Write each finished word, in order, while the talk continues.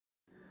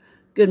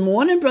Good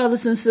morning,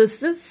 brothers and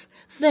sisters.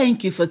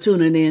 Thank you for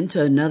tuning in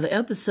to another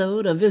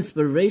episode of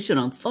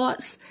Inspirational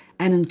Thoughts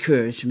and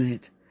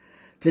Encouragement.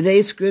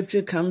 Today's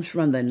scripture comes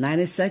from the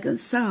 92nd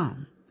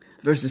Psalm,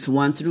 verses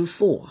 1 through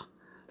 4.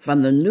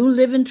 From the New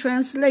Living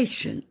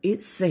Translation,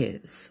 it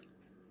says,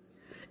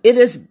 "It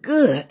is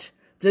good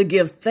to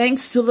give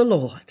thanks to the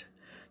Lord,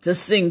 to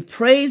sing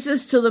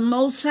praises to the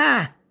Most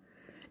High.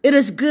 It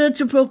is good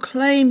to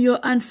proclaim your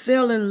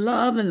unfailing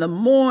love in the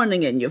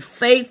morning and your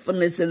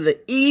faithfulness in the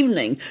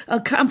evening,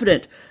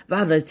 accompanied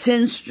by the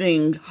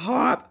 10-stringed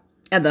harp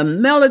and the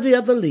melody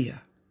of the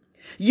lyre.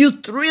 You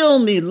thrill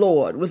me,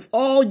 Lord, with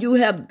all you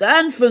have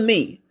done for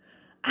me.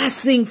 I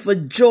sing for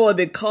joy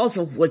because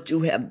of what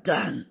you have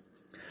done."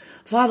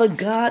 Father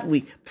God,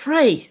 we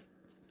pray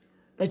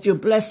that you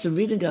bless the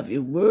reading of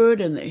your word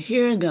and the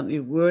hearing of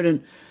your word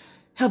and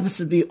help us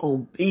to be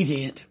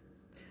obedient.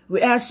 We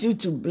ask you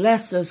to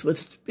bless us with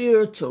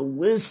spiritual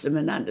wisdom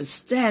and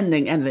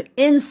understanding and the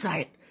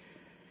insight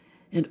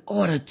in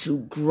order to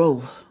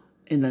grow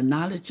in the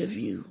knowledge of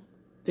you.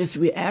 This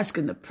we ask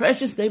in the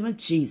precious name of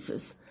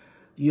Jesus,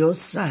 your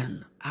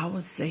Son, our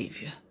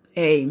Savior.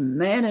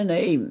 Amen and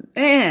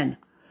amen.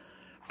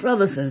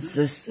 Brothers and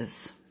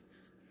sisters,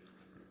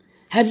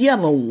 have you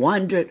ever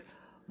wondered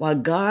why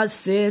God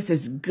says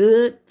it's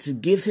good to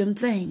give him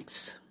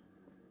thanks?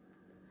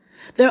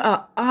 There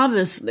are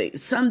obviously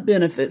some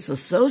benefits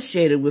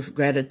associated with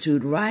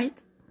gratitude, right?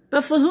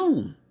 But for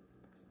whom?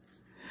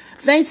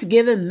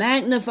 Thanksgiving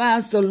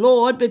magnifies the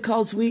Lord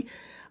because we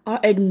are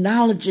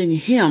acknowledging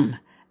him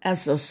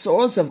as the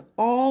source of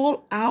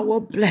all our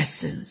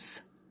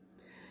blessings.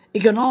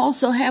 It can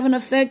also have an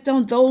effect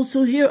on those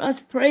who hear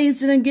us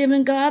praising and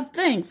giving God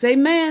thanks,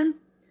 amen,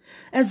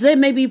 as they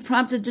may be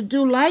prompted to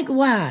do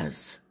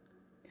likewise.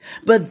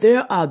 But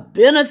there are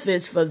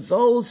benefits for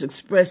those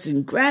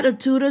expressing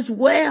gratitude as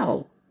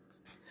well.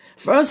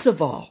 First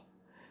of all,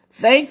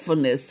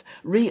 thankfulness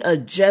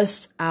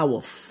readjusts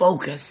our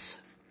focus.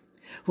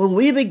 When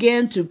we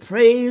begin to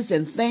praise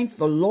and thank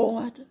the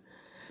Lord,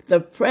 the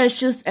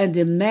pressures and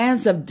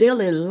demands of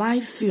daily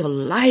life feel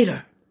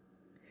lighter.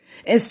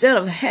 Instead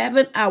of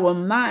having our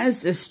minds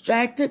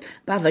distracted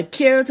by the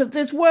cares of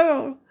this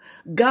world,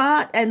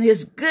 God and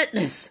his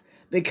goodness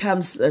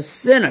becomes the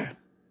center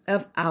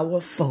of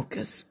our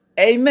focus.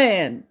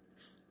 Amen.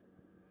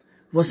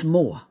 What's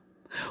more,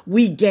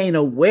 we gain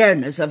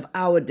awareness of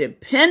our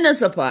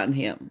dependence upon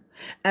him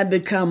and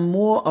become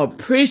more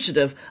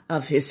appreciative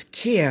of his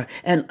care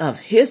and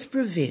of his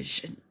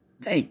provision.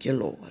 Thank you,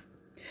 Lord.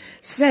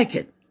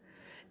 Second,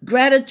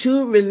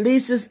 gratitude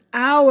releases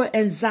our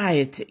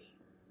anxiety.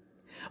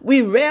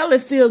 We rarely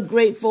feel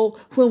grateful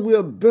when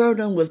we're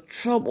burdened with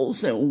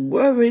troubles and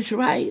worries,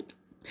 right?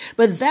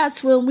 But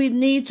that's when we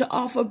need to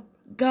offer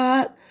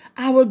God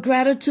our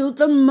gratitude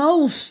the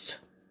most.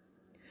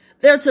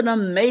 There's an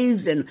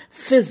amazing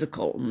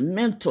physical,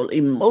 mental,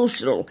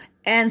 emotional,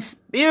 and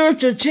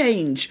spiritual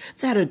change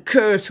that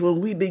occurs when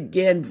we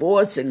begin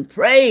voicing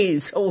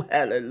praise. Oh,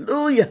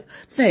 hallelujah.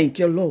 Thank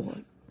you,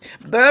 Lord.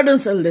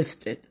 Burdens are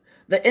lifted.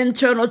 The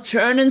internal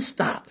churning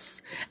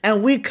stops,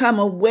 and we come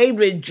away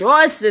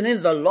rejoicing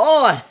in the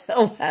Lord.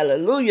 Oh,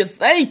 hallelujah.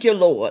 Thank you,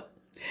 Lord.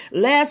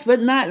 Last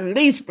but not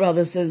least,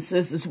 brothers and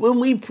sisters,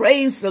 when we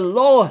praise the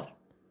Lord,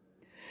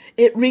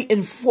 it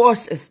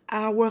reinforces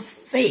our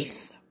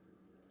faith,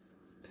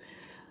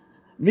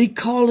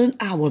 recalling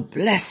our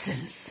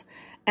blessings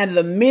and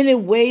the many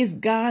ways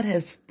God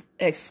has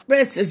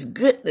expressed his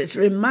goodness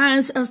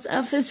reminds us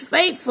of his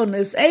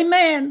faithfulness.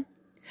 Amen.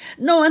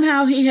 Knowing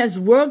how he has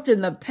worked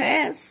in the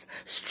past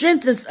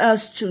strengthens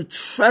us to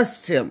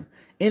trust him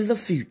in the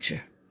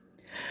future.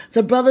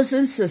 So, brothers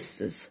and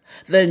sisters,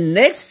 the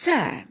next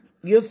time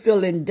you're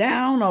feeling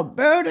down or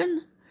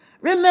burdened,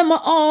 remember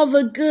all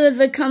the good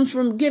that comes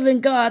from giving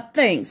God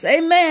thanks.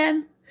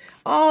 Amen.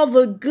 All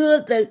the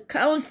good that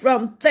comes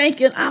from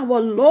thanking our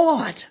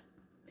Lord.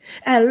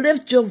 And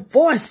lift your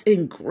voice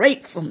in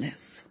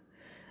gratefulness.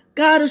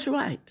 God is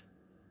right.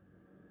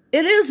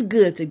 It is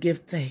good to give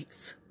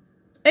thanks.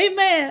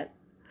 Amen.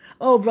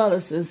 Oh,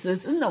 brothers and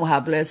sisters, know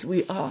how blessed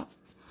we are.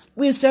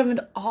 We serve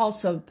an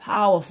awesome,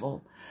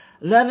 powerful,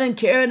 loving,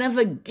 caring, and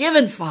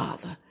forgiving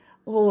Father.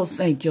 Oh,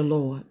 thank you,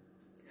 Lord.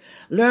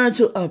 Learn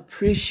to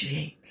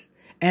appreciate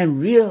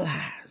and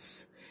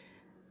realize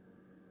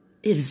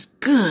it is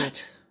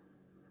good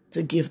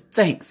to give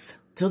thanks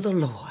to the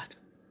Lord.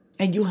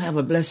 And you'll have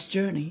a blessed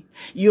journey.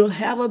 You'll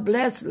have a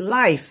blessed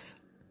life.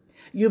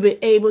 You'll be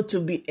able to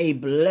be a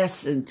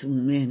blessing to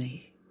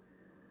many.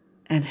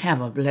 And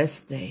have a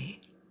blessed day.